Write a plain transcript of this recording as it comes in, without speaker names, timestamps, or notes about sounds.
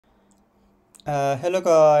Hello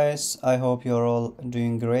guys, I hope you're all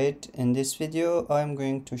doing great. In this video I'm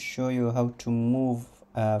going to show you how to move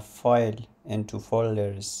a file into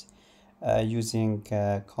folders using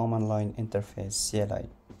command line interface CLI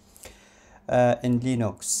in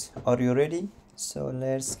Linux. Are you ready? So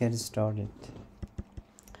let's get started.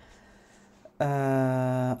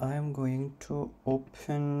 I'm going to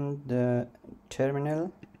open the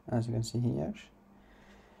terminal as you can see here,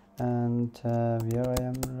 and where I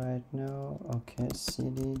am right now. Okay,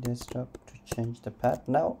 cd desktop to change the path.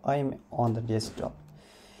 Now I'm on the desktop.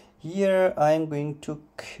 Here I'm going to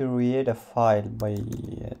create a file by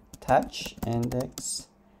touch index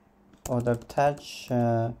or the touch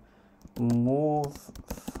move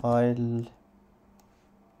file.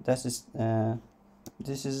 This is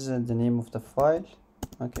the name of the file.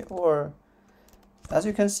 Okay, or as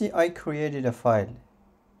you can see, I created a file.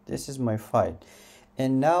 This is my file,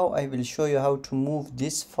 and now I will show you how to move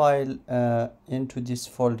this file into this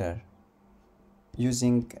folder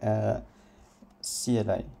using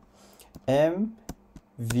CLI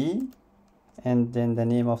mv, and then the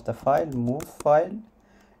name of the file, move file,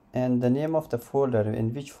 and the name of the folder,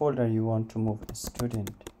 in which folder you want to move,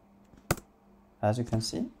 student, as you can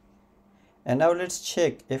see. And now let's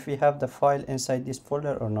check if we have the file inside this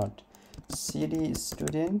folder or not. cd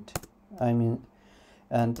student,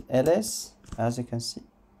 and ls, as you can see.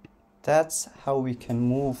 That's how we can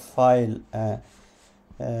move file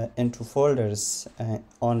into folders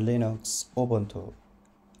on Linux Ubuntu.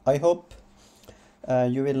 I hope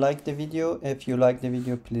you will like the video. If you like the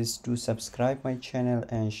video, please do subscribe my channel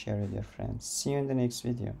and share with your friends. See you in the next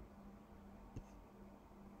video.